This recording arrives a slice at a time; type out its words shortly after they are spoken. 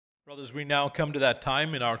Brothers, we now come to that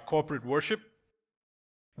time in our corporate worship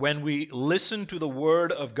when we listen to the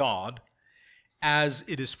Word of God as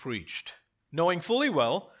it is preached, knowing fully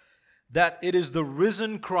well that it is the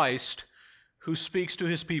risen Christ who speaks to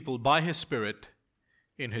His people by His Spirit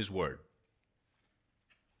in His Word.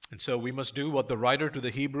 And so we must do what the writer to the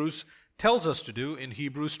Hebrews tells us to do in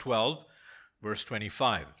Hebrews 12, verse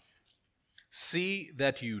 25. See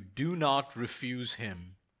that you do not refuse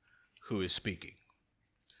Him who is speaking.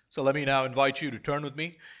 So let me now invite you to turn with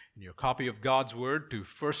me in your copy of God's Word to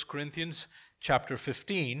 1 Corinthians chapter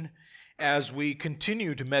 15 as we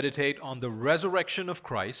continue to meditate on the resurrection of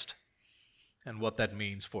Christ and what that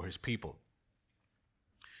means for His people.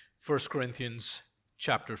 1 Corinthians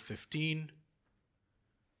chapter 15,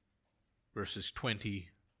 verses 20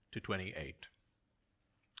 to 28.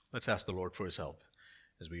 Let's ask the Lord for His help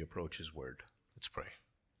as we approach His Word. Let's pray.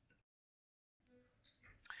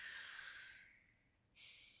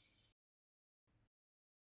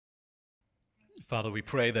 Father, we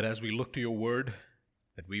pray that as we look to your word,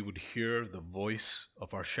 that we would hear the voice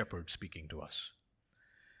of our shepherd speaking to us.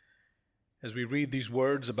 As we read these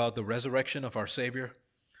words about the resurrection of our Savior,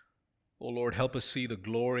 O Lord, help us see the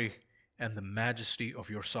glory and the majesty of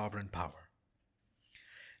your sovereign power.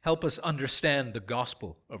 Help us understand the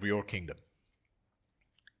gospel of your kingdom.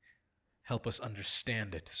 Help us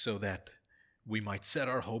understand it so that we might set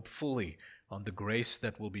our hope fully on the grace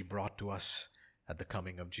that will be brought to us at the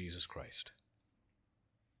coming of Jesus Christ.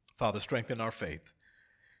 Father, strengthen our faith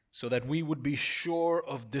so that we would be sure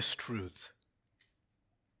of this truth,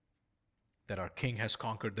 that our King has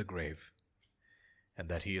conquered the grave and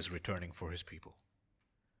that He is returning for His people.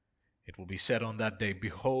 It will be said on that day,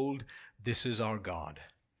 behold, this is our God.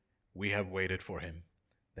 We have waited for Him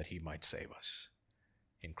that He might save us.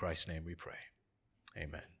 In Christ's name we pray.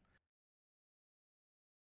 Amen.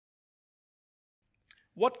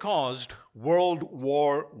 What caused World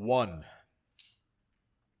War I?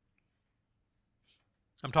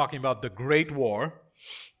 I'm talking about the Great War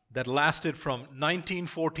that lasted from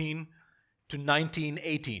 1914 to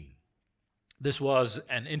 1918. This was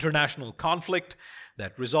an international conflict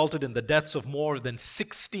that resulted in the deaths of more than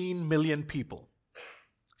 16 million people.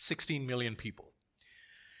 16 million people.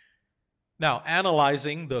 Now,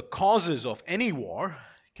 analyzing the causes of any war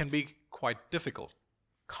can be quite difficult,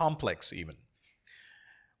 complex even.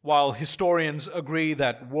 While historians agree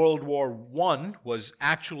that World War I was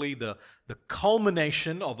actually the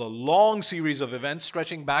culmination of a long series of events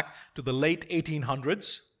stretching back to the late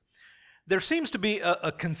 1800s, there seems to be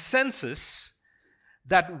a consensus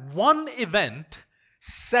that one event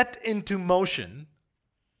set into motion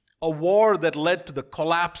a war that led to the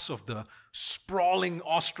collapse of the sprawling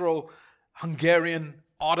Austro-Hungarian,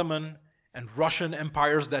 Ottoman, and Russian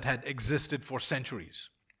empires that had existed for centuries.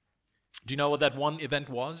 Do you know what that one event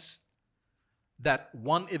was? That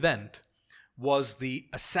one event was the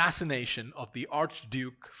assassination of the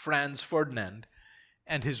Archduke Franz Ferdinand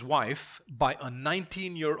and his wife by a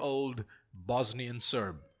 19-year-old Bosnian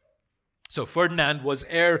Serb. So Ferdinand was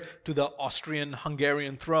heir to the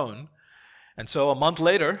Austrian-Hungarian throne, and so a month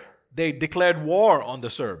later, they declared war on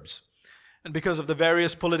the Serbs. And because of the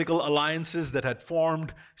various political alliances that had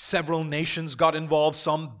formed, several nations got involved,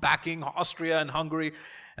 some backing Austria and Hungary,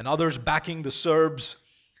 and others backing the Serbs.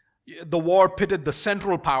 The war pitted the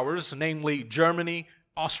Central Powers, namely Germany,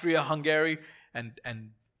 Austria-Hungary,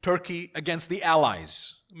 and Turkey, against the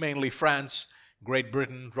Allies, mainly France, Great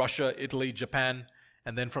Britain, Russia, Italy, Japan,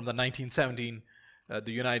 and then from the 1917,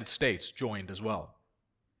 the United States joined as well.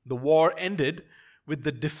 The war ended with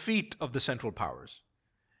the defeat of the Central Powers.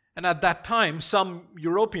 And at that time, some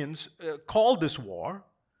Europeans called this war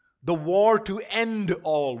the war to end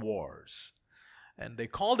all wars. And they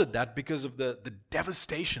called it that because of the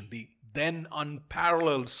devastation, the then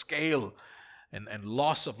unparalleled scale and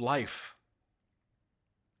loss of life.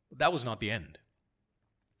 But that was not the end.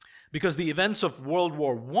 Because the events of World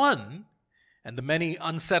War I and the many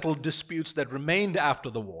unsettled disputes that remained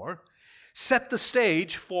after the war set the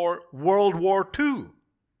stage for World War II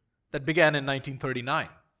that began in 1939.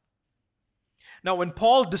 Now, when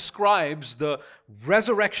Paul describes the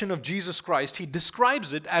resurrection of Jesus Christ, he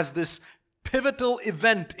describes it as this pivotal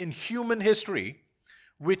event in human history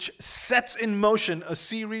which sets in motion a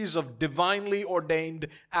series of divinely ordained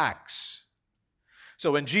acts.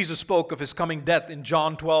 So when Jesus spoke of His coming death in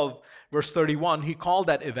John 12, verse 31, He called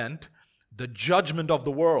that event the judgment of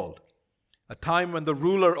the world, a time when the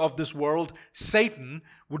ruler of this world, Satan,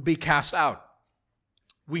 would be cast out.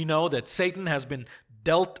 We know that Satan has been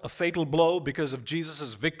dealt a fatal blow because of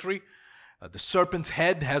Jesus' victory. The serpent's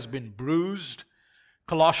head has been bruised.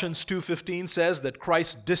 Colossians 2:15 says that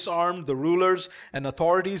Christ disarmed the rulers and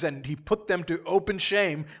authorities and he put them to open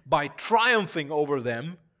shame by triumphing over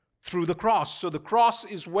them through the cross. So the cross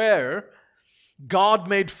is where God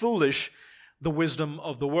made foolish the wisdom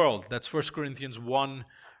of the world. That's 1 Corinthians 1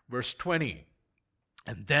 verse 20.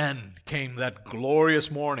 And then came that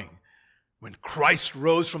glorious morning when Christ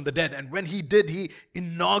rose from the dead. And when he did, he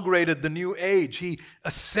inaugurated the new age. He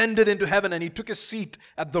ascended into heaven and he took a seat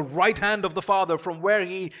at the right hand of the Father, from where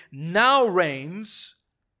he now reigns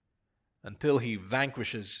until he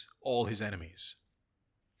vanquishes all his enemies.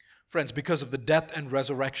 Friends, because of the death and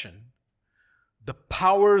resurrection, the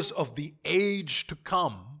powers of the age to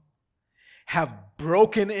come have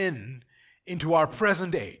broken into our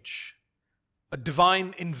present age. A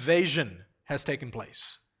divine invasion has taken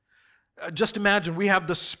place. Just imagine, we have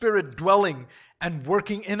the Spirit dwelling and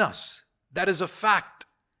working in us. That is a fact.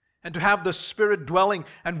 And to have the Spirit dwelling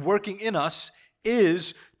and working in us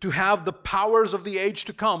is to have the powers of the age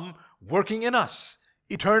to come working in us.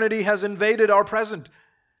 Eternity has invaded our present.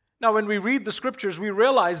 Now, when we read the Scriptures, we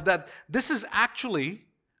realize that this is actually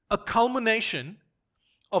a culmination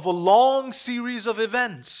of a long series of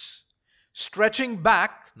events stretching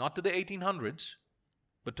back, not to the 1800s,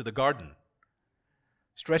 but to the garden.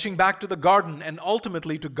 Stretching back to the garden and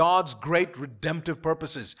ultimately to God's great redemptive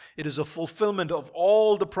purposes. It is a fulfillment of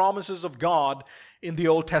all the promises of God in the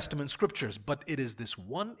Old Testament Scriptures. But it is this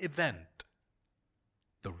one event,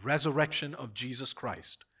 the resurrection of Jesus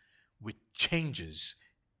Christ, which changes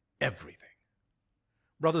everything.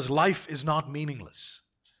 Brothers, life is not meaningless.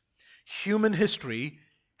 Human history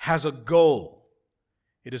has a goal.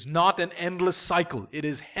 It is not an endless cycle. It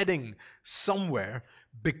is heading somewhere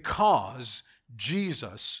because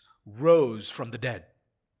Jesus rose from the dead.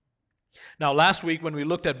 Now, last week when we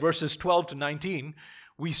looked at verses 12 to 19,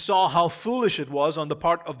 we saw how foolish it was on the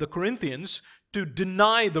part of the Corinthians to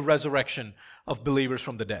deny the resurrection of believers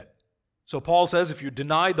from the dead. So Paul says, if you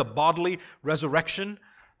deny the bodily resurrection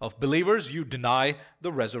of believers, you deny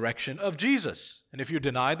the resurrection of Jesus. And if you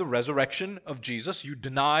deny the resurrection of Jesus, you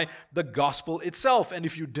deny the gospel itself. And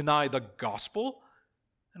if you deny the gospel,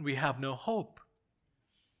 then we have no hope.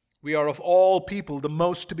 We are of all people the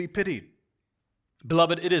most to be pitied.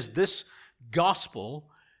 Beloved, it is this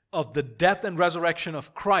gospel of the death and resurrection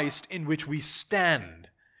of Christ in which we stand.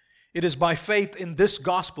 It is by faith in this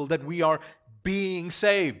gospel that we are being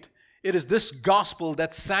saved. It is this gospel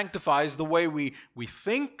that sanctifies the way we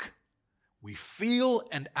think, we feel,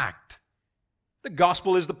 and act. The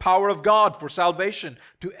gospel is the power of God for salvation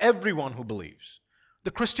to everyone who believes.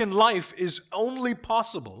 The Christian life is only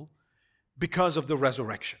possible because of the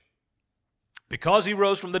resurrection. Because he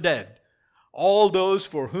rose from the dead, all those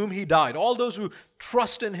for whom he died, all those who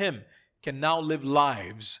trust in him, can now live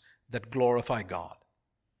lives that glorify God.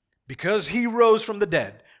 Because he rose from the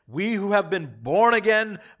dead, we who have been born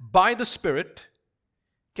again by the Spirit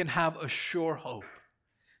can have a sure hope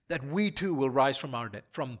that we too will rise from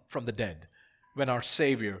the dead when our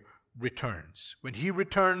Savior returns, when he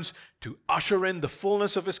returns to usher in the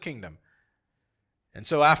fullness of his kingdom. And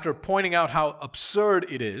so after pointing out how absurd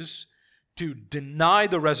it is to deny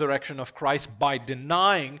the resurrection of Christ by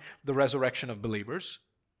denying the resurrection of believers,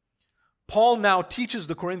 Paul now teaches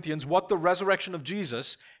the Corinthians what the resurrection of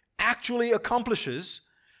Jesus actually accomplishes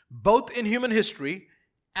both in human history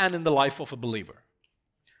and in the life of a believer.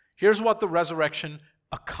 Here's what the resurrection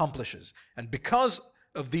accomplishes. And because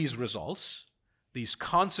of these results, these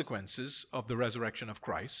consequences of the resurrection of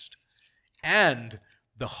Christ, and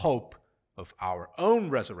the hope of our own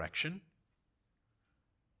resurrection,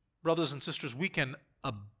 brothers and sisters, we can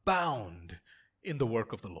abound in the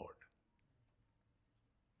work of the Lord.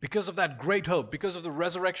 Because of that great hope, because of the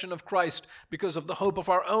resurrection of Christ, because of the hope of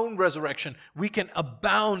our own resurrection, we can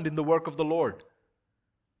abound in the work of the Lord.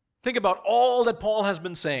 Think about all that Paul has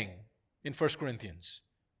been saying in 1 Corinthians.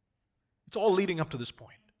 It's all leading up to this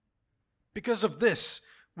point. Because of this,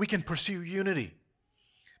 we can pursue unity.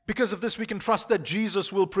 Because of this, we can trust that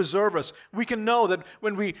Jesus will preserve us. We can know that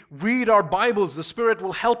when we read our Bibles, the Spirit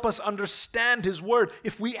will help us understand His Word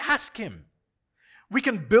if we ask Him. We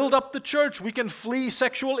can build up the church. We can flee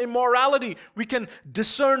sexual immorality. We can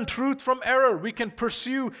discern truth from error. We can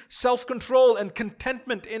pursue self-control and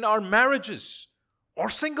contentment in our marriages, or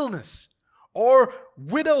singleness, or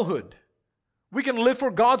widowhood. We can live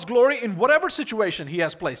for God's glory in whatever situation He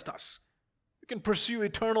has placed us. We can pursue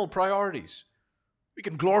eternal priorities. We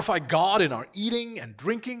can glorify God in our eating and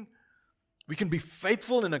drinking. We can be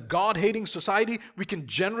faithful in a God-hating society. We can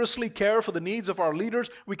generously care for the needs of our leaders.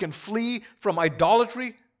 We can flee from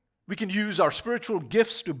idolatry. We can use our spiritual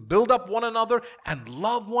gifts to build up one another and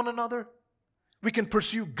love one another. We can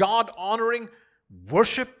pursue God-honoring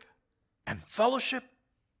worship, and fellowship?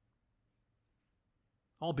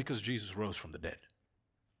 All because Jesus rose from the dead.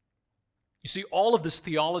 You see, all of this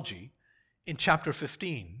theology in chapter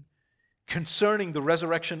 15 concerning the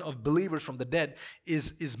resurrection of believers from the dead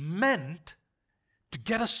is meant to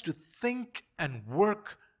get us to think and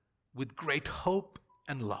work with great hope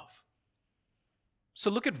and love. So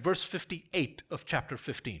look at verse 58 of chapter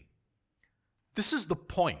 15. This is the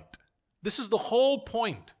point. This is the whole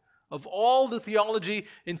point of all the theology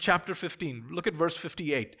in chapter 15. Look at verse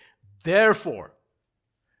 58. Therefore,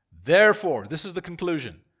 this is the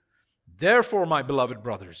conclusion. Therefore, my beloved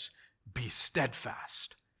brothers, be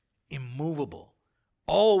steadfast, immovable,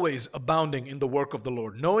 always abounding in the work of the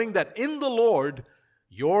Lord, knowing that in the Lord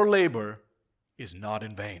your labor is not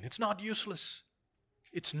in vain. It's not useless.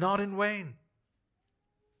 It's not in vain.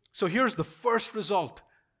 So here's the first result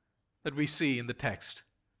that we see in the text.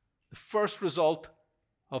 The first result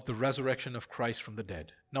of the resurrection of Christ from the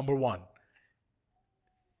dead. Number one,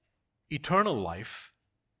 eternal life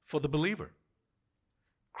for the believer.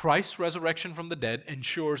 Christ's resurrection from the dead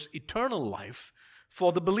ensures eternal life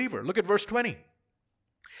for the believer. Look at verse 20.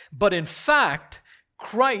 But in fact,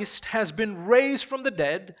 Christ has been raised from the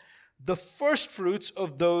dead, the first fruits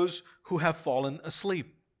of those who have fallen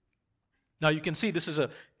asleep. Now you can see this is a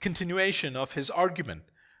continuation of his argument.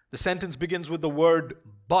 The sentence begins with the word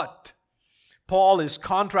but. Paul is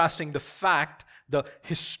contrasting the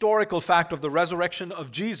historical fact of the resurrection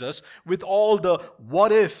of Jesus with all the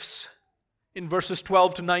what ifs in verses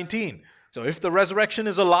 12 to 19. So if the resurrection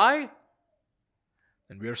is a lie,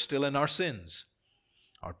 then we are still in our sins.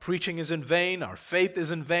 Our preaching is in vain, our faith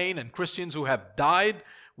is in vain, and Christians who have died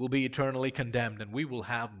will be eternally condemned, and we will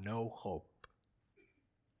have no hope.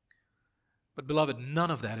 But beloved,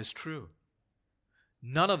 none of that is true.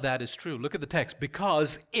 None of that is true. Look at the text.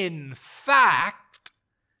 Because in fact,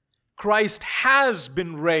 Christ has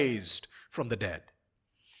been raised from the dead.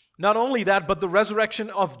 Not only that, but the resurrection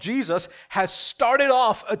of Jesus has started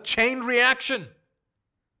off a chain reaction.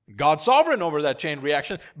 God's sovereign over that chain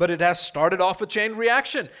reaction, but it has started off a chain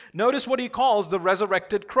reaction. Notice what he calls the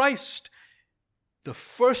resurrected Christ, the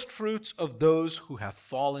first fruits of those who have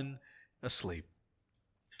fallen asleep.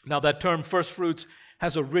 Now that term first fruits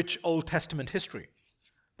has a rich Old Testament history.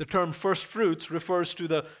 The term first fruits refers to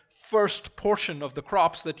the first portion of the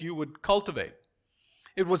crops that you would cultivate.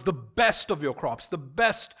 It was the best of your crops, the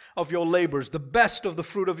best of your labors, the best of the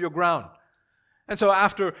fruit of your ground. And so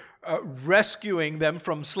after rescuing them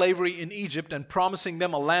from slavery in Egypt and promising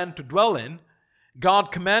them a land to dwell in,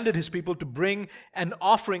 God commanded his people to bring an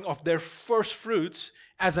offering of their first fruits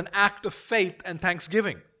as an act of faith and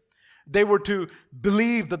thanksgiving. They were to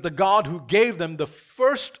believe that the God who gave them the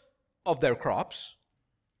first of their crops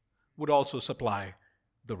would also supply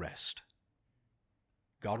the rest.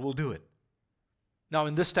 God will do it. Now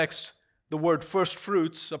in this text, the word first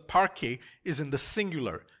fruits, parke, is in the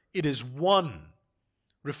singular. It is one,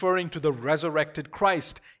 referring to the resurrected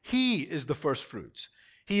Christ. He is the first fruits.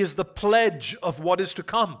 He is the pledge of what is to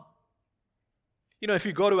come. You know, if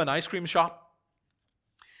you go to an ice cream shop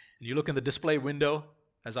and you look in the display window,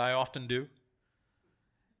 as I often do,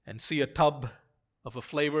 and see a tub of a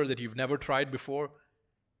flavor that you've never tried before,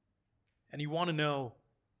 and you want to know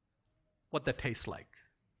what that tastes like,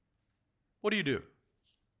 what do?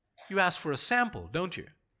 You ask for a sample, don't you?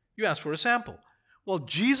 You ask for a sample. Well,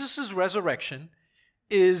 Jesus' resurrection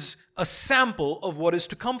is a sample of what is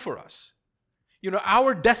to come for us. You know,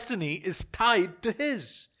 our destiny is tied to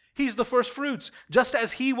his. He's the first fruits. Just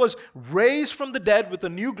as he was raised from the dead with a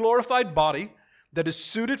new glorified body that is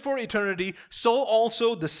suited for eternity, so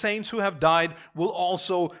also the saints who have died will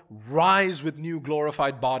also rise with new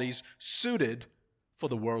glorified bodies suited for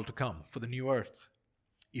the world to come, for the new earth.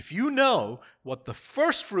 If you know what the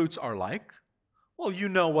first fruits are like, well, you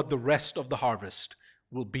know what the rest of the harvest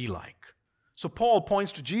will be like. So Paul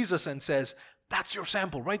points to Jesus and says, that's your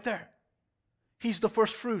sample right there. He's the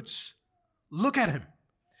first fruits. Look at him.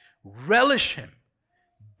 Relish him.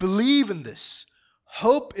 Believe in this.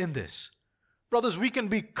 Hope in this. Brothers, we can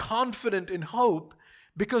be confident in hope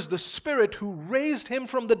because the Spirit who raised him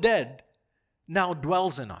from the dead now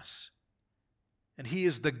dwells in us. And he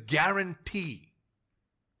is the guarantee.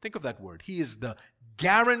 Think of that word. He is the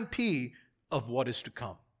guarantee of what is to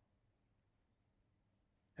come.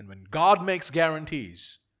 And when God makes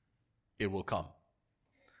guarantees, it will come.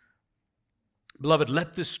 Beloved,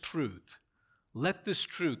 let this truth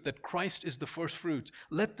that Christ is the first fruits,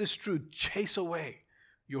 let this truth chase away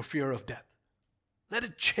your fear of death. Let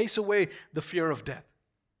it chase away the fear of death.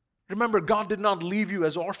 Remember, God did not leave you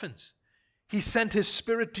as orphans. He sent his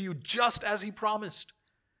Spirit to you just as he promised.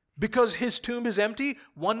 Because his tomb is empty,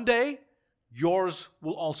 one day yours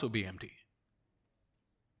will also be empty.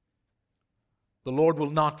 The Lord will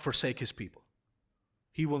not forsake His people.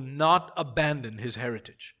 He will not abandon His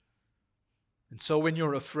heritage. And so when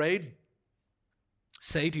you're afraid,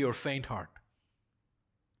 say to your faint heart,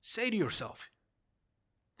 say to yourself,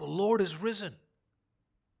 the Lord is risen.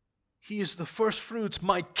 He is the first fruits.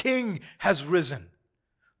 My King has risen.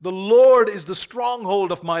 The Lord is the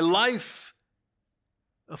stronghold of my life.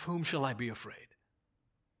 Of whom shall I be afraid?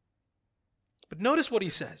 But notice what he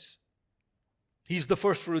says. He's the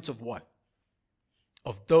first fruits of what?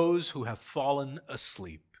 Of those who have fallen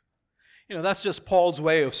asleep. That's just Paul's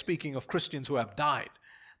way of speaking of Christians who have died.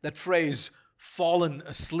 That phrase, fallen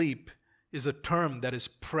asleep, is a term that is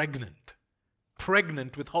pregnant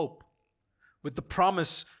with hope, with the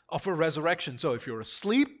promise of a resurrection. So if you're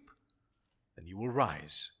asleep, then you will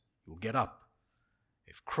rise. You will get up.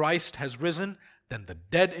 If Christ has risen, then the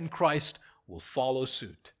dead in Christ will follow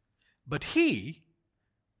suit. But He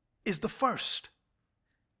is the first.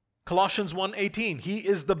 Colossians 1:18, He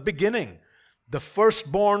is the beginning, the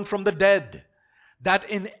firstborn from the dead, that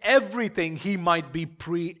in everything He might be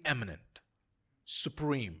preeminent,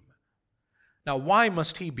 supreme. Now, why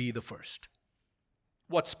must He be the first?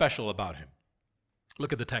 What's special about Him?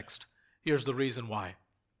 Look at the text. Here's the reason why.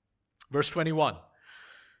 Verse 21.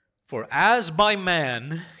 For as by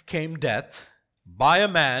man came death, by a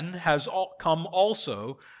man has come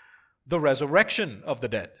also the resurrection of the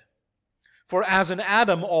dead. For as in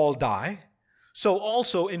Adam all die, so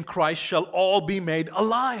also in Christ shall all be made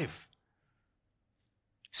alive.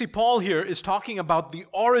 See, Paul here is talking about the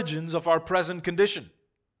origins of our present condition.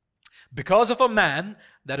 Because of a man,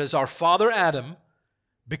 that is our father Adam,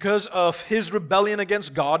 because of his rebellion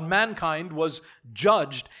against God, mankind was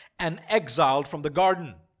judged and exiled from the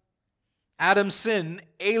garden. Adam's sin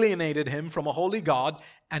alienated him from a holy God,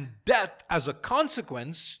 and death, as a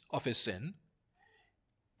consequence of his sin,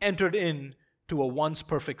 entered into a once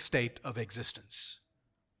perfect state of existence.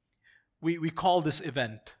 We call this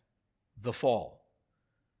event the fall.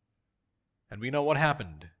 And we know what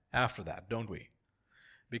happened after that, don't we?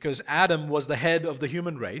 Because Adam was the head of the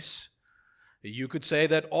human race, you could say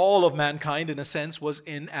that all of mankind, in a sense, was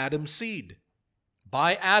in Adam's seed.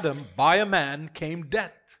 By Adam, by a man, came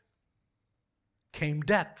death. Came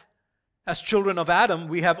death. As children of Adam,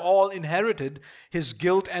 we have all inherited his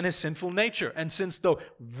guilt and his sinful nature. And since the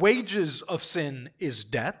wages of sin is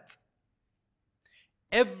death,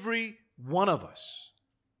 every one of us,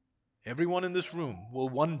 everyone in this room, will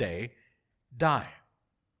one day die.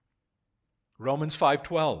 Romans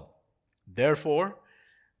 5:12. Therefore,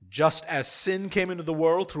 just as sin came into the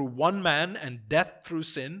world through one man and death through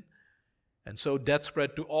sin, and so death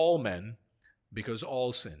spread to all men because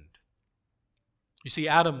all sinned. You see,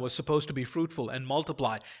 Adam was supposed to be fruitful and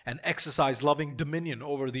multiply and exercise loving dominion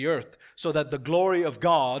over the earth so that the glory of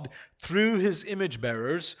God through his image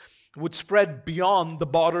bearers would spread beyond the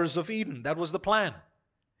borders of Eden. That was the plan.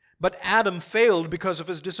 But Adam failed because of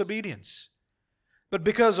his disobedience. But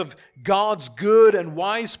because of God's good and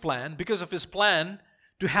wise plan, because of his plan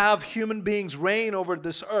to have human beings reign over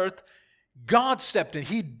this earth, God stepped in.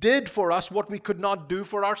 He did for us what we could not do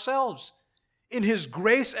for ourselves. In His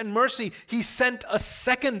grace and mercy, He sent a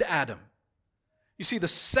second Adam. You see, the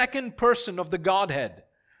second person of the Godhead,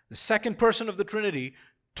 the second person of the Trinity,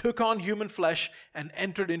 took on human flesh and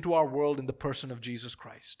entered into our world in the person of Jesus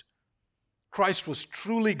Christ. Christ was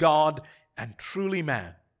truly God and truly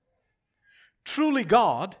man. Truly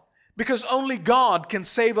God, because only God can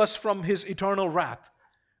save us from His eternal wrath.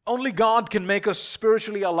 Only God can make us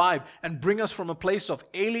spiritually alive and bring us from a place of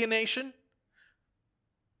alienation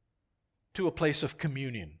to a place of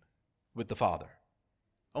communion with the Father.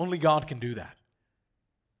 Only God can do that.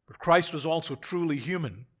 But Christ was also truly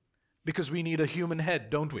human because we need a human head,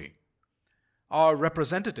 don't we? Our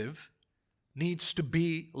representative needs to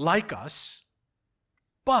be like us,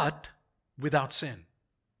 but without sin.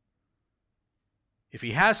 If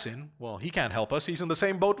he has sin, well, he can't help us. He's in the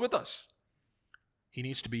same boat with us. He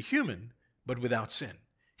needs to be human, but without sin.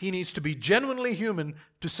 He needs to be genuinely human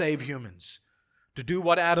to save humans, to do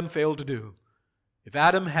what Adam failed to do. If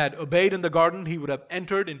Adam had obeyed in the garden, he would have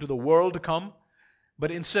entered into the world to come. But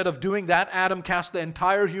instead of doing that, Adam cast the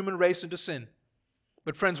entire human race into sin.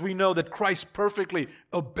 But friends, we know that Christ perfectly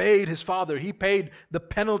obeyed His Father. He paid the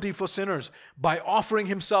penalty for sinners by offering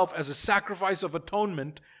Himself as a sacrifice of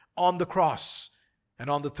atonement on the cross. And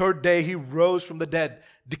on the third day, He rose from the dead,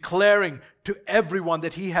 declaring to everyone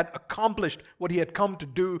that He had accomplished what He had come to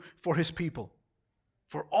do for His people,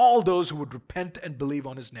 for all those who would repent and believe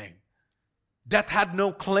on His name. Death had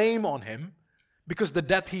no claim on Him because the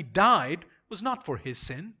death He died was not for His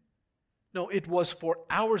sin. No, it was for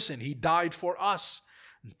our sin. He died for us.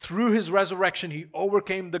 And through his resurrection, he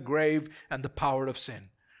overcame the grave and the power of sin.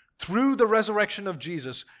 Through the resurrection of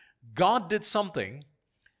Jesus, God did something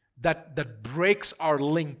that breaks our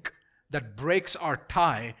link, that breaks our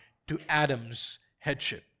tie to Adam's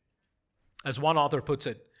headship. As one author puts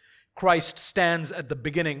it, Christ stands at the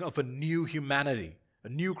beginning of a new humanity, a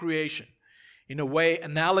new creation, in a way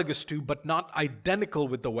analogous to, but not identical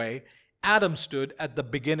with the way Adam stood at the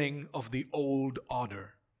beginning of the old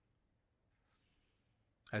order.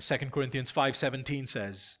 As 2 Corinthians 5:17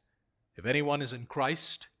 says, if anyone is in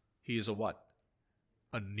Christ, he is a what?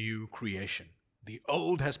 A new creation. The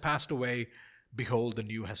old has passed away, behold, the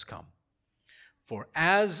new has come. For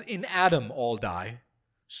as in Adam all die,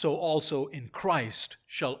 so also in Christ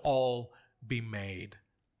shall all be made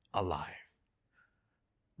alive.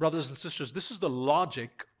 Brothers and sisters, this is the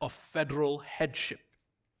logic of federal headship.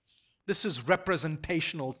 This is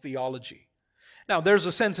representational theology. Now, there's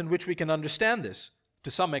a sense in which we can understand this to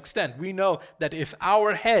some extent. We know that if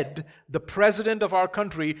our head, the president of our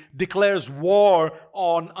country, declares war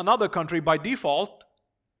on another country by default,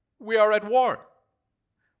 we are at war.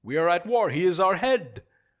 We are at war. He is our head.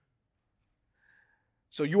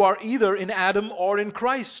 So you are either in Adam or in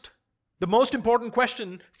Christ. The most important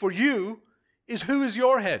question for you is, who is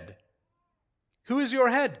your head? Who is your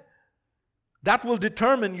head? That will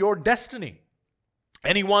determine your destiny.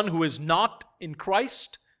 Anyone who is not in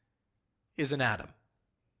Christ is in Adam.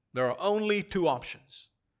 There are only two options.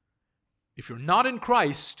 If you're not in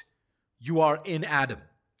Christ, you are in Adam.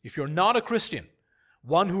 If you're not a Christian,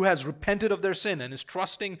 one who has repented of their sin and is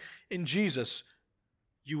trusting in Jesus,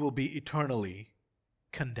 you will be eternally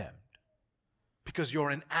condemned. Because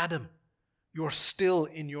you're in Adam. You're still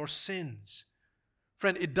in your sins.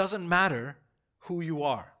 Friend, it doesn't matter who you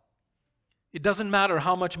are. It doesn't matter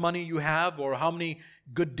how much money you have or how many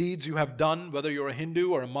good deeds you have done, whether you're a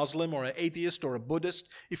Hindu or a Muslim or an atheist or a Buddhist.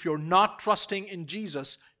 If you're not trusting in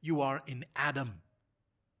Jesus, you are in Adam.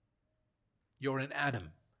 You're in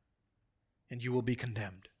Adam, and you will be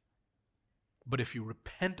condemned. But if you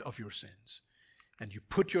repent of your sins and you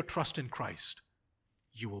put your trust in Christ,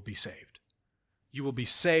 you will be saved. You will be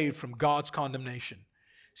saved from God's condemnation,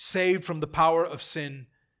 saved from the power of sin,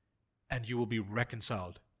 and you will be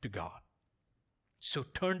reconciled to God. So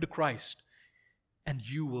turn to Christ, and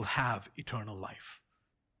you will have eternal life.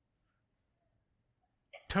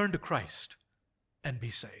 Turn to Christ and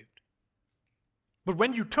be saved. But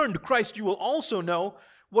when you turn to Christ, you will also know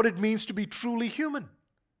what it means to be truly human.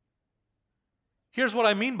 Here's what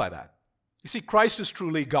I mean by that. You see, Christ is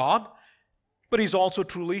truly God, but He's also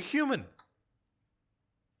truly human.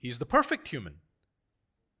 He's the perfect human.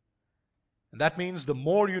 And that means the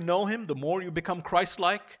more you know Him, the more you become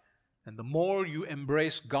Christ-like, and the more you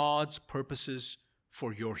embrace God's purposes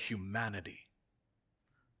for your humanity.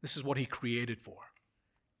 This is what He created for.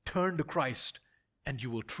 Turn to Christ and you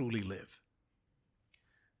will truly live.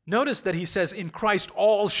 Notice that He says, in Christ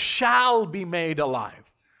all shall be made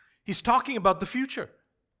alive. He's talking about the future,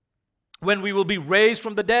 when we will be raised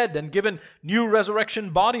from the dead and given new resurrection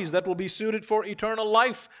bodies that will be suited for eternal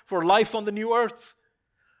life, for life on the new earth.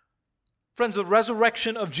 Friends, the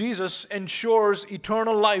resurrection of Jesus ensures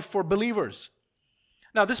eternal life for believers.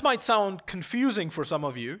 Now, this might sound confusing for some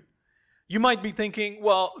of you. You might be thinking,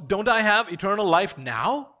 well, don't I have eternal life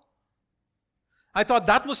now? I thought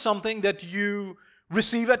that was something that you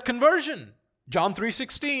receive at conversion. John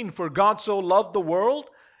 3:16, for God so loved the world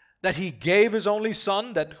that He gave His only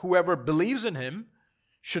Son, that whoever believes in Him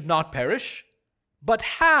should not perish, but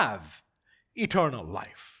have eternal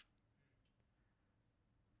life.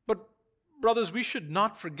 But brothers, we should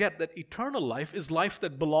not forget that eternal life is life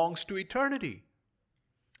that belongs to eternity.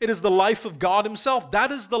 It is the life of God Himself.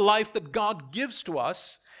 That is the life that God gives to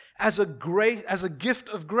us as a gift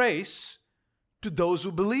of grace to those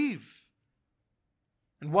who believe.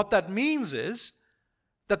 And what that means is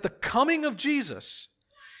that the coming of Jesus,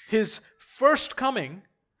 His first coming,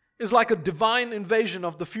 is like a divine invasion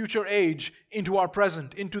of the future age into our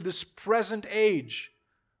present, into this present age.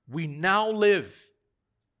 We now live.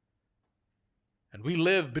 And we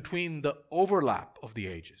live between the overlap of the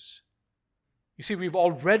ages. You see, we've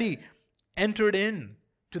already entered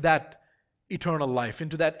into that eternal life,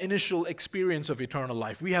 into that initial experience of eternal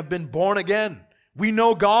life. We have been born again. We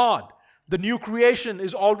know God. The new creation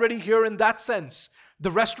is already here in that sense.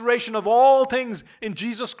 The restoration of all things in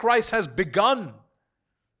Jesus Christ has begun.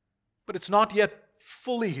 But it's not yet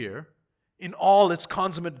fully here in all its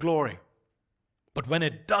consummate glory. But when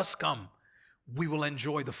it does come, we will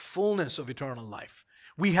enjoy the fullness of eternal life.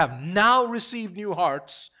 We have now received new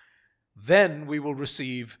hearts, then we will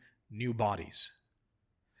receive new bodies.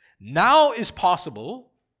 now is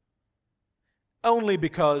possible only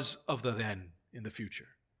because of the then in the future.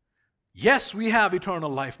 Yes, we have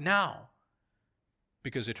eternal life now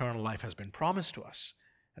because eternal life has been promised to us,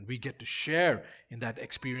 and we get to share in that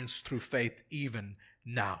experience through faith even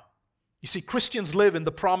now. You see, Christians live in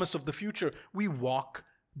the promise of the future. We walk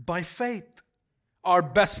by faith. Our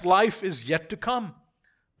best life is yet to come.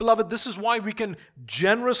 Beloved, this is why we can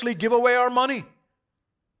generously give away our money.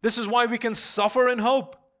 This is why we can suffer in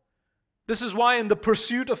hope. This is why in the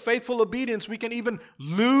pursuit of faithful obedience we can even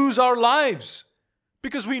lose our lives,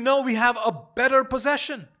 because we know we have a better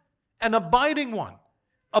possession, an abiding one,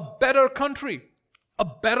 a better country, a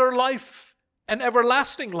better life, an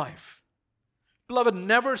everlasting life. Beloved,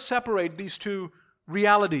 never separate these two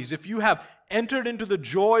realities. If you have entered into the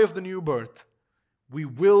joy of the new birth, we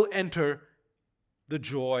will enter the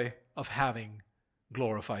joy of having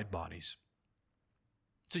glorified bodies.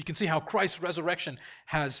 So you can see how Christ's resurrection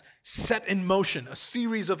has set in motion a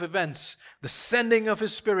series of events, the sending of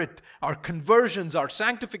His Spirit, our conversions, our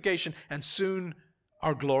sanctification, and soon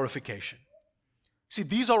our glorification. See,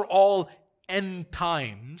 these are all end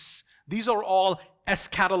times. These are all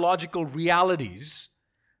eschatological realities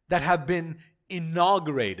that have been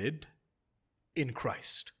inaugurated in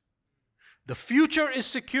Christ. The future is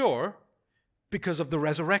secure because of the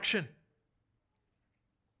resurrection.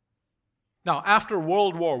 Now, after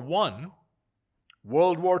World War I,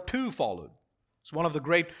 World War II followed. It's one of the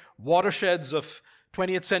great watersheds of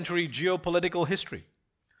 20th century geopolitical history.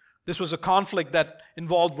 This was a conflict that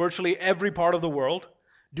involved virtually every part of the world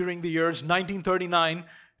during the years 1939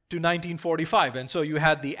 to 1945. And so you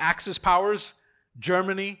had the Axis powers,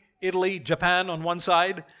 Germany, Italy, Japan on one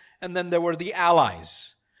side, and then there were the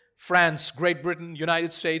Allies, France, Great Britain,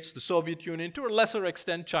 United States, the Soviet Union, to a lesser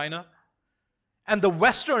extent China. And the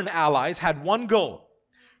Western Allies had one goal: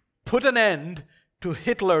 put an end to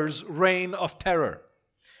Hitler's reign of terror.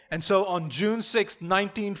 And so on June 6,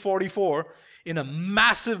 1944, in a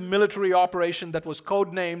massive military operation that was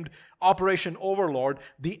codenamed Operation Overlord,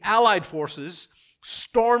 the Allied forces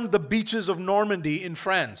stormed the beaches of Normandy in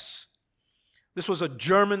France. This was a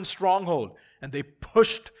German stronghold, and they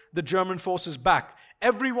pushed the German forces back.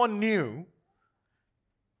 Everyone knew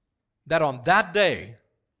that on that day,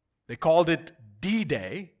 they called it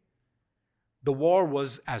D-Day, the war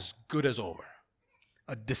was as good as over.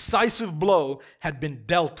 A decisive blow had been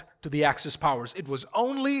dealt to the Axis powers. It was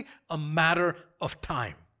only a matter of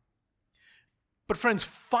time. But friends,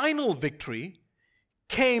 final victory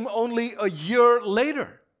came only a year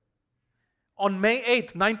later. On May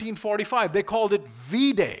 8th, 1945, they called it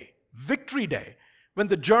V-Day, Victory Day, when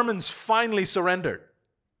the Germans finally surrendered.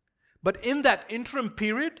 But in that interim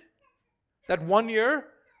period, that 1 year,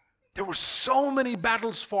 there were so many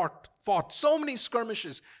battles fought, so many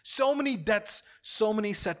skirmishes, so many deaths, so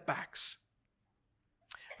many setbacks.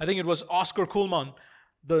 I think it was Oscar Kuhlman,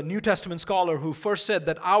 the New Testament scholar, who first said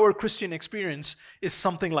that our Christian experience is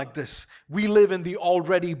something like this. We live in the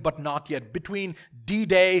already but not yet, between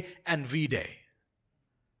D-Day and V-Day.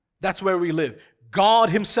 That's where we live. God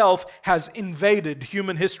Himself has invaded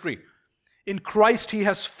human history. In Christ, He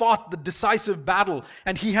has fought the decisive battle,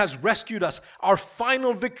 and He has rescued us. Our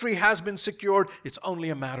final victory has been secured. It's only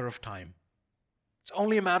a matter of time. It's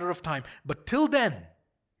only a matter of time. But till then,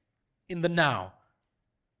 in the now,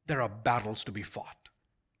 there are battles to be fought.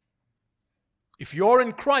 If you're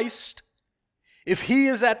in Christ, if He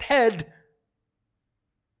is at head,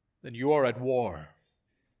 then you are at war.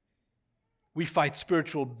 We fight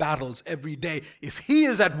spiritual battles every day. If He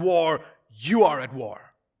is at war, you are at war.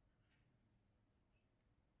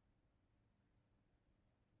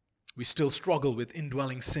 We still struggle with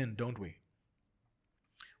indwelling sin, don't we?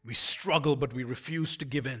 We struggle, but we refuse to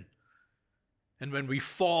give in. And when we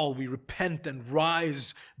fall, we repent and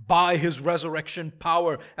rise by His resurrection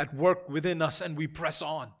power at work within us, and we press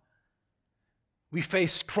on. We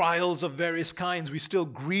face trials of various kinds. We still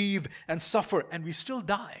grieve and suffer, and we still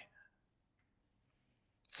die.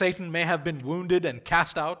 Satan may have been wounded and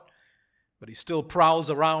cast out, but he still prowls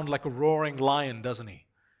around like a roaring lion, doesn't he?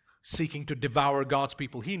 Seeking to devour God's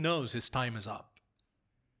people. He knows his time is up.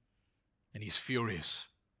 And he's furious.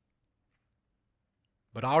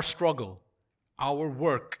 But our struggle, our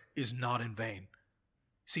work is not in vain.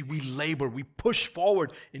 See, we labor, we push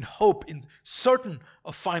forward in hope, in certain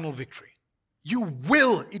of final victory. You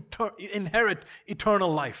will inherit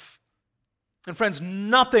eternal life. And friends,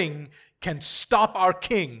 nothing can stop our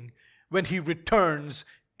King when He returns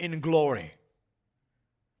in glory.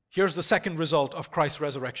 Here's the second result of Christ's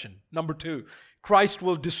resurrection. Number 2, Christ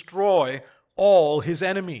will destroy all His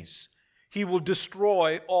enemies. He will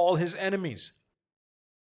destroy all His enemies.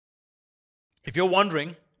 If you're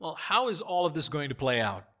wondering Well, how is all of this going to play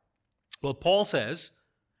out? Well, Paul says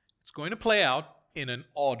it's going to play out in an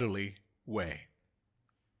orderly way.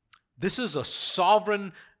 This is a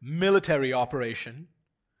sovereign military operation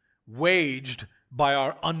waged by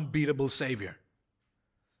our unbeatable Savior.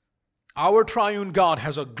 Our triune God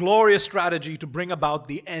has a glorious strategy to bring about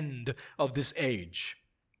the end of this age.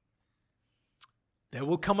 There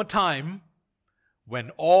will come a time when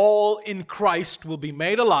all in Christ will be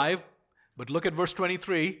made alive, but look at verse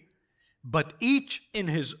 23, but each in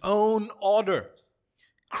his own order.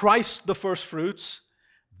 Christ the firstfruits,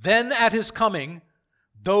 then at his coming,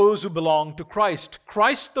 those who belong to Christ.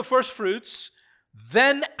 Christ the firstfruits,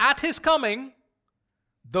 then at his coming,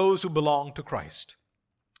 those who belong to Christ.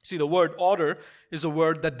 See, the word order is a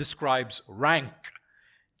word that describes rank.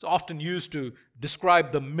 It's often used to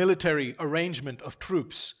describe the military arrangement of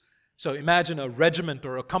troops. So imagine a regiment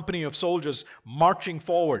or a company of soldiers marching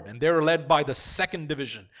forward, and they're led by the 2nd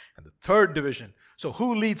Division and the 3rd Division. So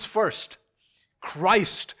who leads first?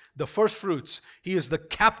 Christ, the firstfruits. He is the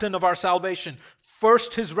captain of our salvation.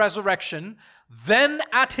 First his resurrection, then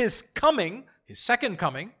at his coming, his second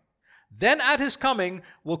coming, then at his coming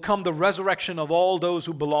will come the resurrection of all those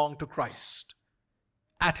who belong to Christ.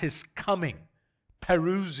 At his coming,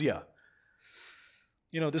 parousia.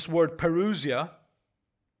 You know, this word parousia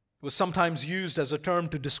was sometimes used as a term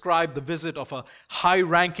to describe the visit of a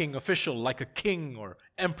high-ranking official like a king or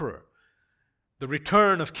emperor. The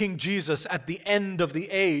return of King Jesus at the end of the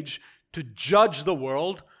age to judge the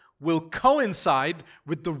world will coincide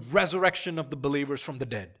with the resurrection of the believers from the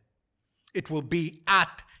dead. It will be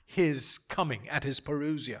at his coming, at his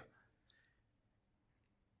parousia.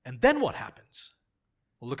 And then what happens?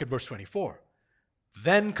 Well, look at verse 24.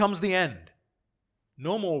 Then comes the end.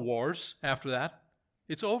 No more wars after that.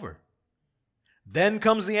 It's over. Then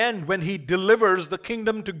comes the end when he delivers the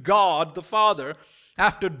kingdom to God the Father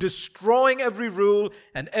after destroying every rule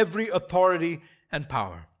and every authority and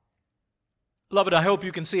power. Beloved, I hope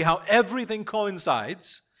you can see how everything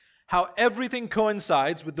coincides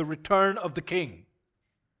with the return of the King.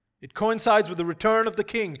 It coincides with the return of the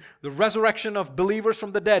King, the resurrection of believers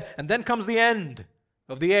from the dead, and then comes the end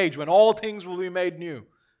of the age when all things will be made new.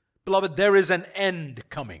 Beloved, there is an end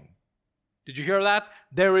coming. Did you hear that?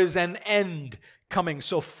 There is an end coming.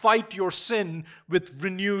 So fight your sin with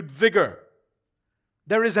renewed vigor.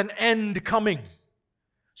 There is an end coming.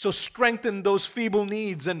 So strengthen those feeble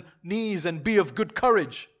knees and be of good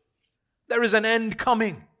courage. There is an end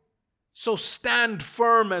coming. So stand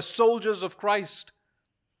firm as soldiers of Christ.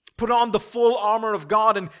 Put on the full armor of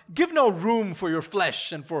God and give no room for your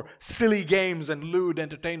flesh and for silly games and lewd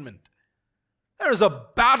entertainment. There is a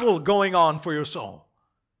battle going on for your soul.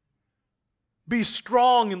 Be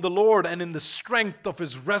strong in the Lord and in the strength of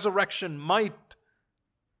his resurrection might.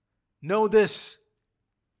 Know this,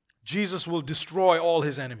 Jesus will destroy all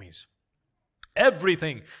his enemies.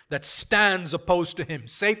 Everything that stands opposed to him,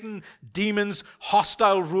 Satan, demons,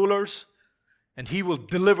 hostile rulers, and he will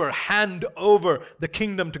hand over the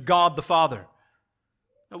kingdom to God the Father.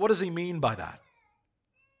 Now, what does he mean by that?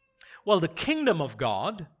 Well, the kingdom of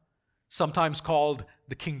God, sometimes called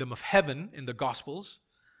the kingdom of heaven in the Gospels,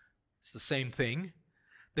 it's the same thing.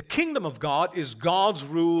 The kingdom of God is God's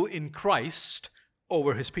rule in Christ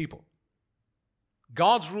over his people.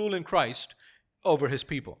 God's rule in Christ over his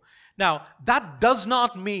people. Now, that does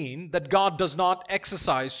not mean that God does not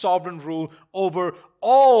exercise sovereign rule over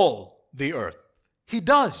all the earth. He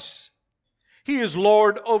does. He is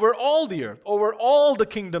Lord over all the earth, over all the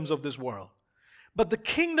kingdoms of this world. But the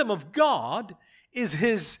kingdom of God is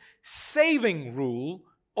his saving rule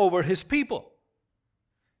over his people.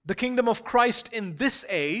 The kingdom of Christ in this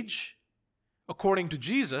age, according to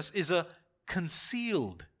Jesus, is a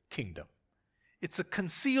concealed kingdom. It's a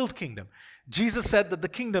concealed kingdom. Jesus said that the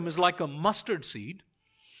kingdom is like a mustard seed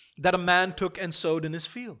that a man took and sowed in his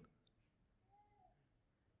field.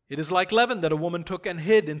 It is like leaven that a woman took and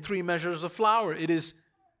hid in 3 measures of flour. It is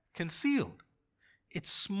concealed.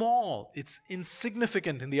 It's small. It's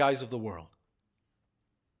insignificant in the eyes of the world.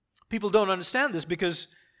 People don't understand this because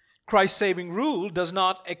Christ's saving rule does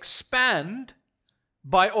not expand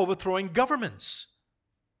by overthrowing governments.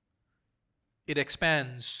 It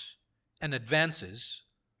expands and advances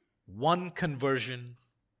one conversion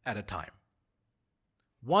at a time.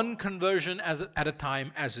 One conversion at a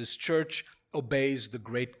time as his church obeys the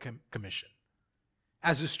Great Commission.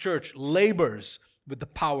 As his church labors with the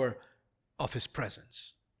power of his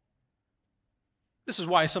presence. This is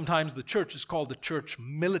why sometimes the church is called the church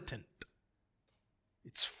militant.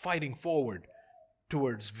 It's fighting forward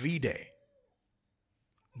towards V-Day.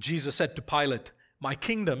 Jesus said to Pilate, "My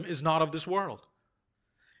kingdom is not of this world.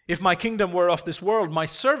 If my kingdom were of this world, my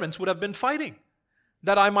servants would have been fighting,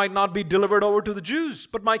 that I might not be delivered over to the Jews.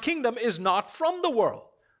 But my kingdom is not from the world.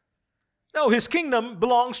 No, his kingdom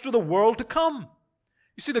belongs to the world to come.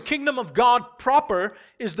 You see, the kingdom of God proper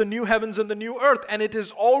is the new heavens and the new earth, and it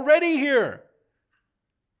is already here.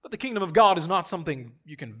 But the kingdom of God is not something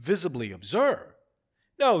you can visibly observe.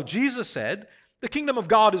 No, Jesus said, the kingdom of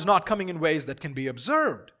God is not coming in ways that can be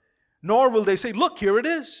observed. Nor will they say, look, here it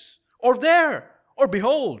is, or there, or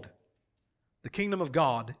behold. The kingdom of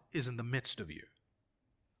God is in the midst of you.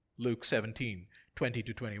 Luke 17,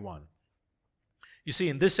 20-21. You see,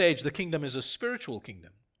 in this age, the kingdom is a spiritual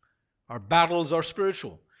kingdom. Our battles are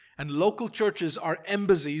spiritual, and local churches are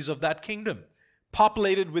embassies of that kingdom,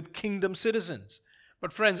 populated with kingdom citizens.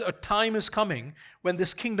 But friends, a time is coming when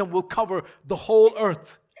this kingdom will cover the whole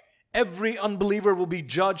earth. Every unbeliever will be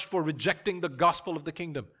judged for rejecting the gospel of the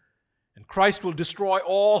kingdom. And Christ will destroy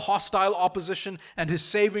all hostile opposition, and his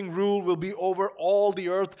saving rule will be over all the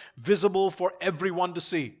earth, visible for everyone to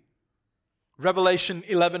see. Revelation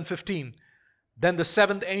 11:15. Then the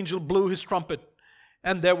seventh angel blew his trumpet,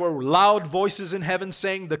 and there were loud voices in heaven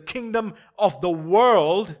saying, the kingdom of the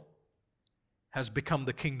world has become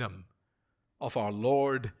the kingdom of our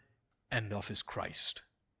Lord and of his Christ,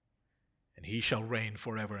 and he shall reign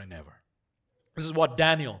forever and ever. This is what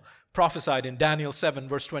Daniel prophesied in Daniel 7,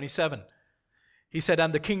 verse 27. He said,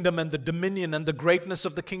 and the kingdom and the dominion and the greatness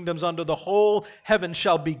of the kingdoms under the whole heaven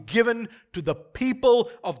shall be given to the people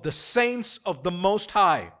of the saints of the Most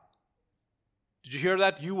High. Did you hear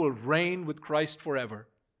that? You will reign with Christ forever.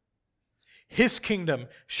 His kingdom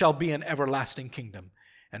shall be an everlasting kingdom,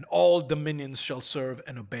 and all dominions shall serve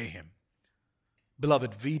and obey him.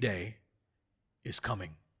 Beloved, V-Day is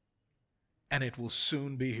coming, and it will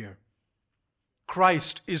soon be here.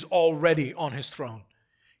 Christ is already on his throne.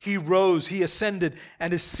 He rose, he ascended,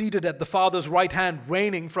 and is seated at the Father's right hand,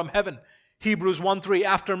 reigning from heaven. Hebrews 1:3,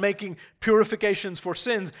 after making purifications for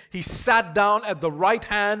sins, he sat down at the right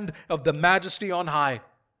hand of the Majesty on high.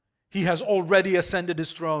 He has already ascended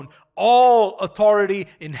his throne. All authority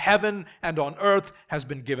in heaven and on earth has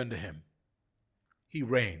been given to him. He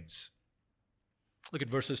reigns. Look at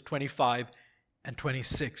verses 25 and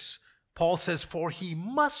 26. Paul says, for he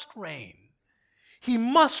must reign. He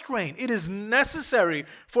must reign. It is necessary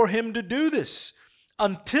for him to do this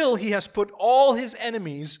until he has put all his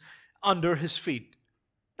enemies under his feet.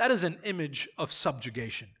 That is an image of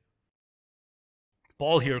subjugation.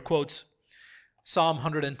 Paul here quotes Psalm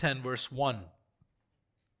 110, verse 1.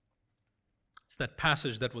 It's that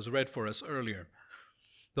passage that was read for us earlier.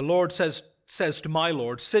 The Lord says to my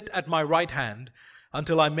Lord, sit at my right hand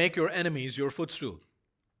until I make your enemies your footstool.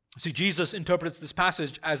 See, Jesus interprets this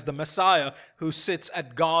passage as the Messiah who sits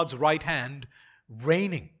at God's right hand,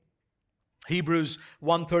 reigning. Hebrews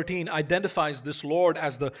 1:13 identifies this Lord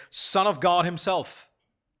as the Son of God himself.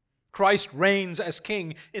 Christ reigns as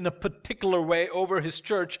king in a particular way over his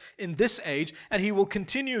church in this age, and he will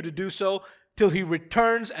continue to do so till he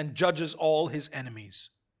returns and judges all his enemies.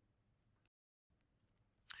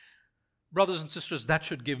 Brothers and sisters, that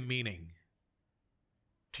should give meaning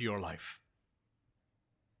to your life.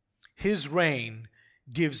 His reign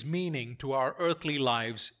gives meaning to our earthly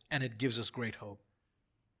lives, and it gives us great hope.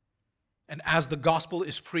 And as the gospel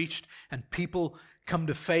is preached and people come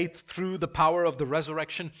to faith through the power of the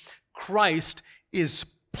resurrection, Christ is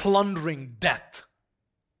plundering death.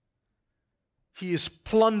 He is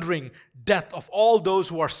plundering death of all those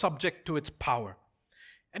who are subject to its power.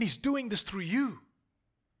 And he's doing this through you.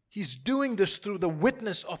 He's doing this through the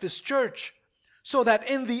witness of his church, so that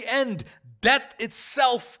in the end, death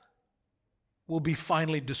itself will be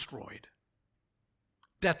finally destroyed.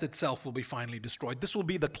 Death itself will be finally destroyed. This will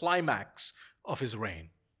be the climax of his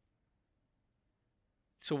reign.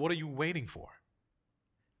 So what are you waiting for?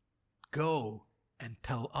 Go and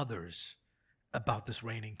tell others about this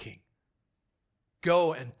reigning king.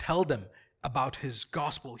 Go and tell them about his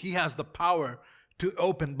gospel. He has the power to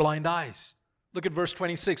open blind eyes. Look at verse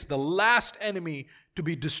 26. The last enemy to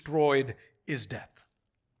be destroyed is death.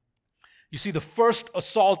 You see, the first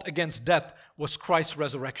assault against death was Christ's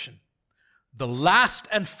resurrection. The last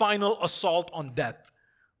and final assault on death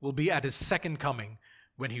will be at his second coming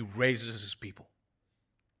when he raises his people.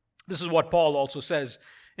 This is what Paul also says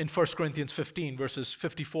in 1 Corinthians 15, verses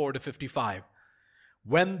 54 to 55.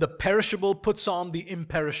 When the perishable puts on the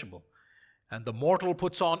imperishable, and the mortal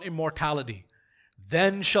puts on immortality,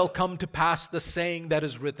 then shall come to pass the saying that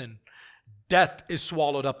is written, death is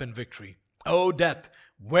swallowed up in victory. O death,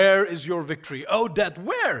 where is your victory? O death,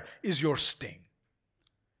 where is your sting?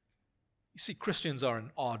 You see, Christians are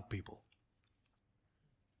an odd people.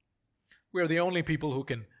 We are the only people who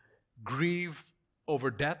can grieve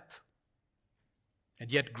over death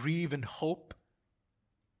and yet grieve in hope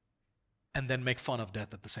and then make fun of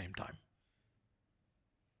death at the same time?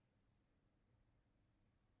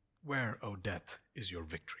 Where, O death, is your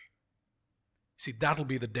victory? See, that'll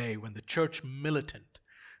be the day when the church militant,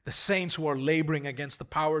 the saints who are laboring against the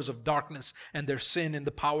powers of darkness and their sin in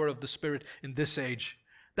the power of the Spirit in this age,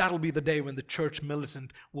 that'll be the day when the church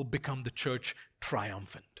militant will become the church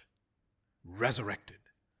triumphant, resurrected,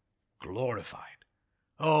 glorified.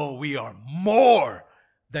 Oh, we are more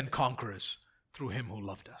than conquerors through Him who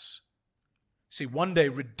loved us. See, one day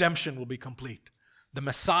redemption will be complete. The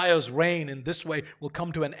Messiah's reign in this way will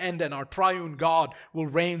come to an end, and our triune God will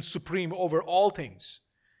reign supreme over all things.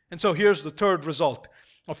 And so here's the third result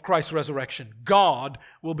of Christ's resurrection. God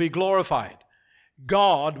will be glorified.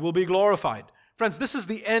 God will be glorified. Friends, this is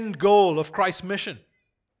the end goal of Christ's mission: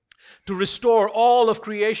 to restore all of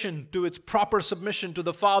creation to its proper submission to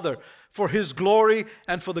the Father for His glory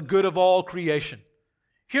and for the good of all creation.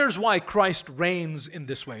 Here's why Christ reigns in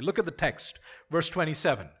this way. Look at the text, verse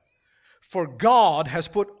 27. For God has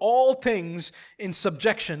put all things in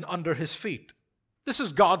subjection under His feet. This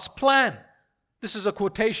is God's plan. This is a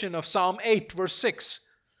quotation of Psalm 8, verse 6.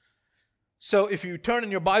 So if you turn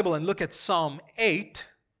in your Bible and look at Psalm 8,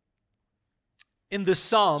 in this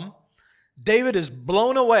psalm, David is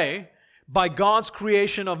blown away by God's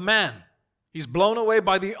creation of man. He's blown away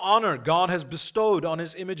by the honor God has bestowed on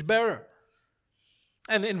His image bearer.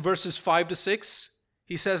 And in verses 5 to 6,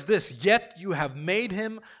 he says this: Yet you have made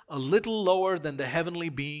Him a little lower than the heavenly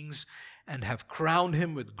beings and have crowned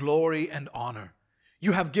Him with glory and honor.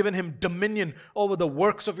 You have given Him dominion over the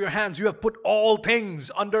works of your hands. You have put all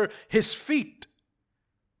things under His feet.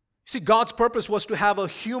 See, God's purpose was to have a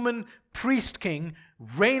human priest king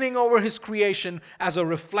reigning over His creation as a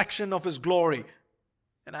reflection of His glory.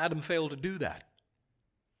 And Adam failed to do that.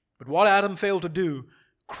 But what Adam failed to do,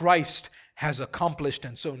 Christ has accomplished.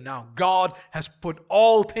 And so now God has put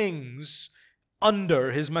all things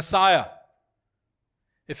under His Messiah.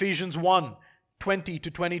 Ephesians 1, 20 to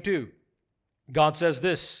 22. God says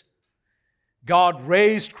this: God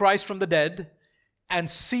raised Christ from the dead and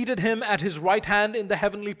seated Him at His right hand in the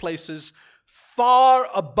heavenly places, far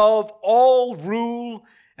above all rule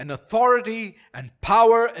and authority and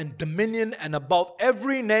power and dominion, and above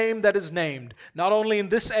every name that is named, not only in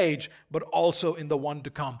this age, but also in the one to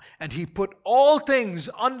come. And He put all things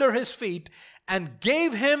under His feet and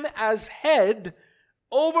gave Him as head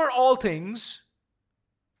over all things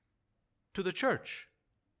to the church,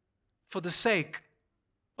 for the sake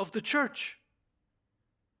of the church.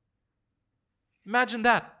 Imagine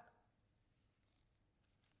that.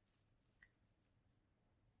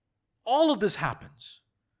 All of this happens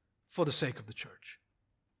for the sake of the church.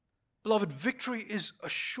 Beloved, victory is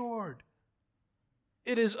assured.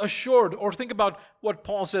 It is assured. Or think about what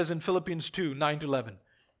Paul says in Philippians 2, 9 to 11.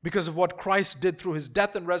 Because of what Christ did through His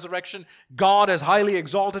death and resurrection, God has highly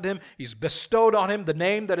exalted Him. He's bestowed on Him the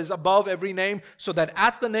name that is above every name, so that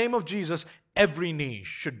at the name of Jesus, every knee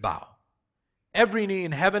should bow. Every knee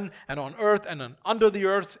in heaven and on earth and under the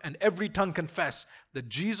earth, and every tongue confess that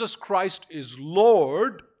Jesus Christ is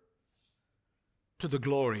Lord, to the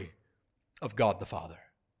glory of God the Father.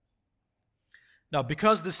 Now,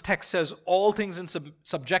 because this text says all things in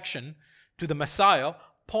subjection to the Messiah,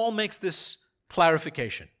 Paul makes this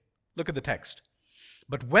clarification. Look at the text.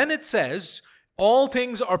 But when it says all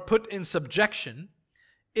things are put in subjection,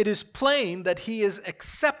 it is plain that He is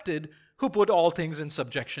accepted who put all things in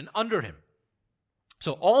subjection under Him.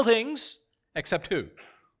 So all things except who?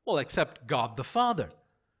 Well, except God the Father.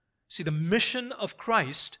 See, the mission of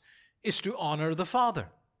Christ is to honor the Father.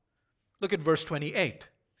 Look at verse 28.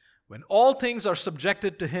 When all things are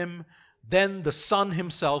subjected to Him, then the Son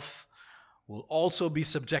Himself will also be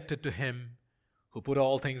subjected to Him who put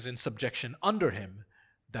all things in subjection under Him,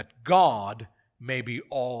 that God may be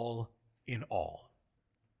all in all.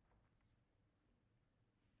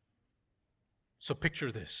 So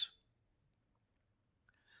picture this.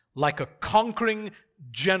 Like a conquering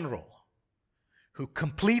general who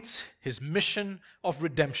completes his mission of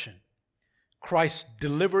redemption, Christ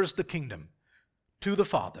delivers the kingdom to the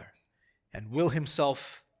Father and will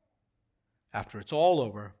Himself, after it's all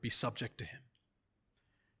over, be subject to Him.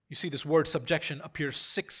 You see, this word subjection appears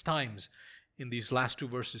 6 times in these last 2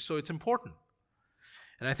 verses, so it's important.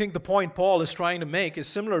 And I think the point Paul is trying to make is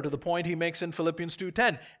similar to the point he makes in Philippians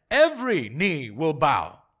 2:10. Every knee will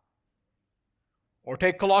bow. Or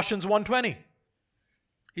take Colossians 1:20.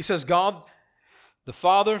 He says, God, the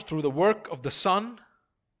Father, through the work of the Son,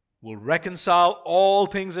 will reconcile all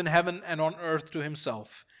things in heaven and on earth to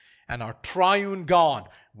Himself, and our triune God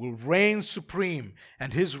will reign supreme,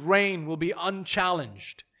 and his reign will be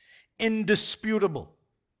unchallenged, indisputable.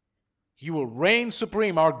 He will reign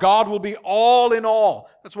supreme. Our God will be all in all.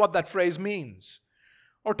 That's what that phrase means.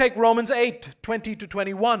 Or take Romans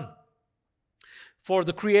 8:20-21. For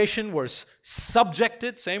the creation was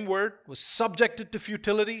subjected, same word, was subjected to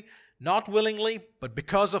futility, not willingly, but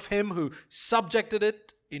because of him who subjected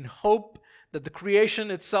it, in hope that the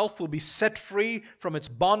creation itself will be set free from its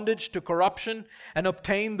bondage to corruption and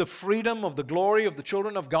obtain the freedom of the glory of the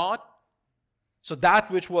children of God. So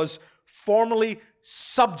that which was formerly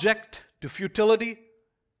subject to futility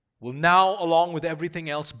will now, along with everything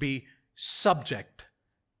else, be subject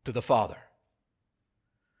to the Father.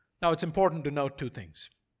 Now, it's important to note two things.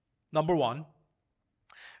 Number one,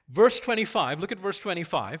 verse 25, look at verse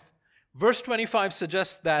 25. Verse 25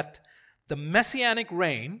 suggests that the messianic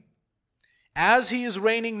reign, as he is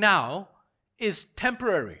reigning now, is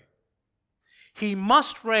temporary. He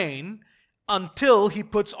must reign until he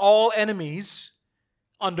puts all enemies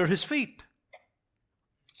under his feet.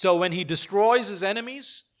 So when he destroys his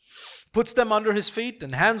enemies, puts them under his feet,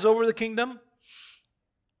 and hands over the kingdom,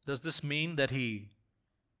 does this mean that he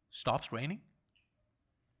stops reigning?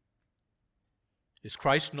 Is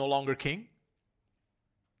Christ no longer king?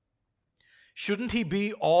 Shouldn't he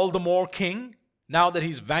be all the more king now that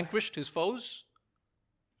he's vanquished his foes?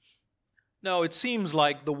 No, it seems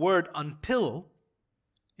like the word until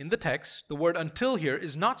in the text, the word until here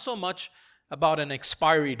is not so much about an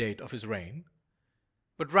expiry date of his reign,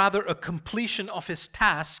 but rather a completion of his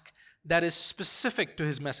task that is specific to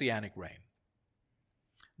his messianic reign.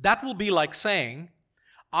 That will be like saying,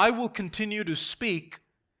 I will continue to speak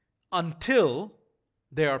until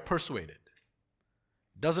they are persuaded.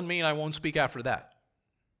 Doesn't mean I won't speak after that.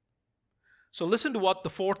 So listen to what the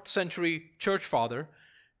 4th century church father,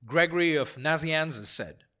 Gregory of Nazianzus,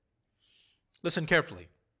 said. Listen carefully.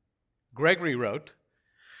 Gregory wrote,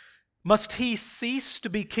 "Must he cease to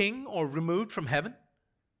be king or removed from heaven?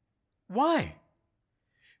 Why?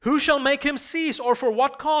 Who shall make him cease, or for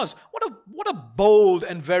what cause?" What a bold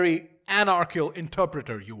and very anarchical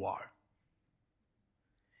interpreter you are.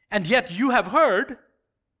 "And yet you have heard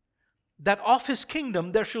that of his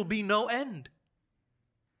kingdom there shall be no end."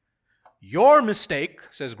 Your mistake,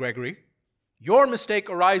 says Gregory, your mistake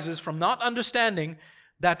arises from not understanding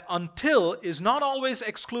that until is not always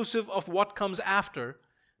exclusive of what comes after,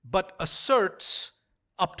 but asserts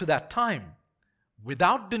up to that time,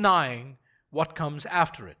 without denying what comes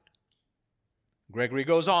after it. Gregory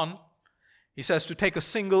goes on. He says, to take a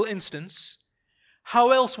single instance,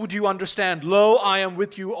 how else would you understand, "Lo, I am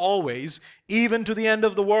with you always, even to the end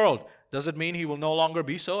of the world"? Does it mean he will no longer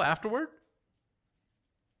be so afterward?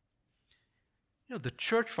 You know, the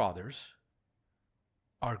church fathers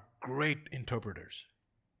are great interpreters.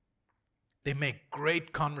 They make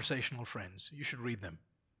great conversational friends. You should read them.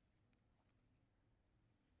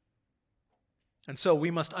 And so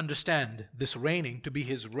we must understand this reigning to be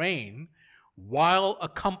his reign while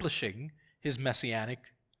accomplishing his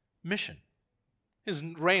messianic mission. His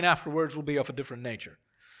reign afterwards will be of a different nature.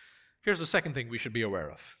 Here's the second thing we should be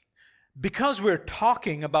aware of. Because we're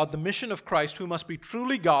talking about the mission of Christ, who must be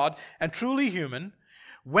truly God and truly human,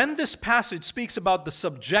 when this passage speaks about the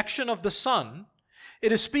subjection of the Son,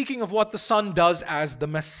 it is speaking of what the Son does as the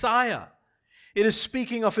Messiah. It is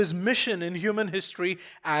speaking of his mission in human history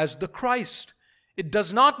as the Christ. It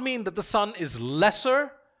does not mean that the Son is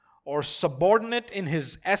lesser or subordinate in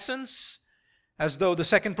his essence, as though the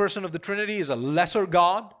second person of the Trinity is a lesser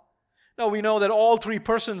God. No, we know that all three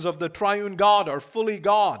persons of the triune God are fully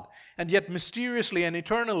God, and yet mysteriously and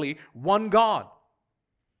eternally one God.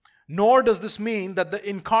 Nor does this mean that the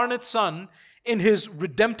incarnate Son, in his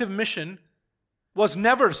redemptive mission, was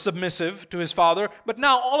never submissive to his Father, but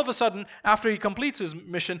now all of a sudden, after he completes his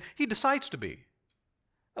mission, he decides to be.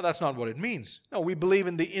 Now, that's not what it means. No, we believe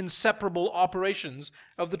in the inseparable operations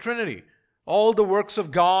of the Trinity. All the works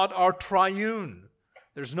of God are triune.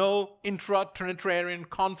 There's no intra-Trinitarian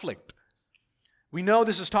conflict. We know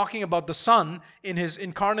this is talking about the Son in his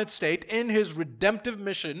incarnate state, in his redemptive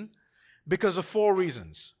mission, because of 4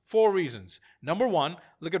 reasons. 4 reasons. Number 1,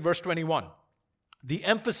 look at verse 21. The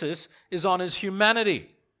emphasis is on his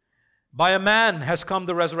humanity. By a man has come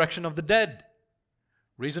the resurrection of the dead.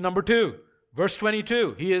 Reason number 2, verse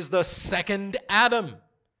 22, he is the second Adam.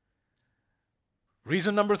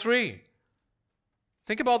 Reason number 3,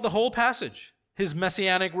 think about the whole passage. His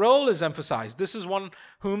messianic role is emphasized. This is one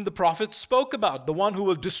whom the prophets spoke about, the one who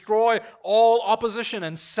will destroy all opposition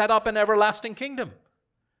and set up an everlasting kingdom.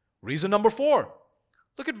 Reason number 4,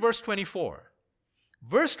 look at verse 24.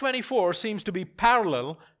 Verse 24 seems to be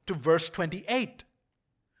parallel to verse 28.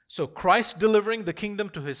 So Christ delivering the kingdom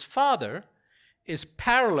to his Father is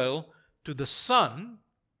parallel to the Son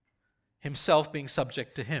himself being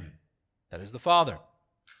subject to him. That is the Father.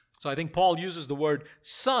 So I think Paul uses the word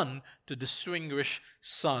Son to distinguish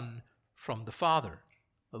Son from the Father,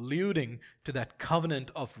 alluding to that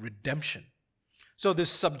covenant of redemption. So this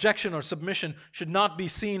subjection or submission should not be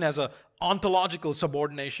seen as an ontological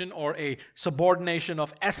subordination or a subordination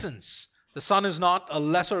of essence. The Son is not a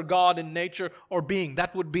lesser God in nature or being.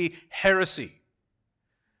 That would be heresy.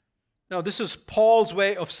 Now, this is Paul's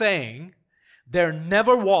way of saying there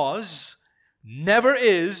never was, never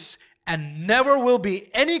is, and never will be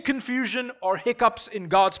any confusion or hiccups in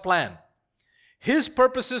God's plan. His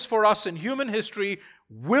purposes for us in human history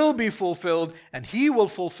will be fulfilled, and He will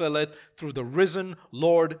fulfill it through the risen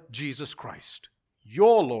Lord Jesus Christ,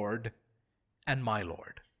 your Lord and my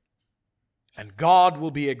Lord. And God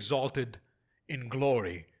will be exalted in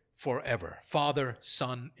glory forever. Father,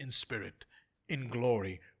 Son, and Spirit in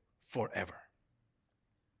glory forever.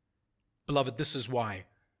 Beloved, this is why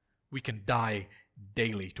we can die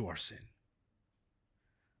daily to our sin.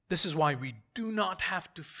 This is why we do not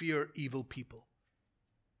have to fear evil people.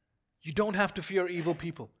 You don't have to fear evil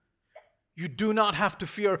people. You do not have to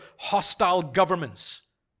fear hostile governments.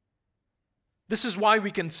 This is why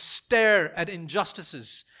we can stare at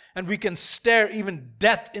injustices and we can stare even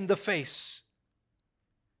death in the face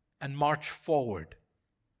and march forward,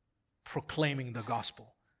 proclaiming the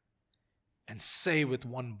gospel, and say with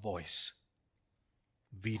one voice,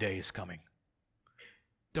 V-Day is coming.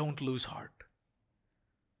 Don't lose heart.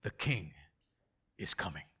 The King is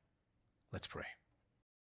coming. Let's pray.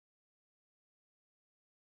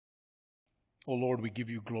 Oh Lord, we give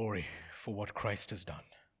you glory for what Christ has done.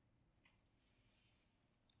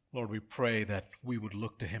 Lord, we pray that we would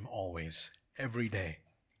look to Him always, every day,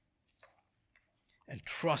 and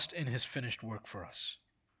trust in His finished work for us.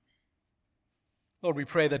 Lord, we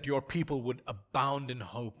pray that your people would abound in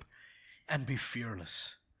hope and be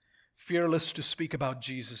fearless. Fearless to speak about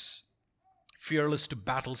Jesus. Fearless to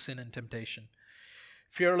battle sin and temptation.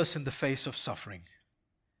 Fearless in the face of suffering.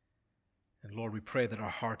 And Lord, we pray that our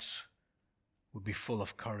hearts would be full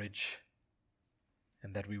of courage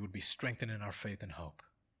and that we would be strengthened in our faith and hope.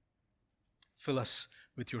 Fill us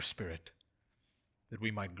with your Spirit that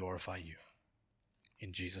we might glorify you.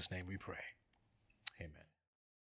 In Jesus' name we pray. Amen.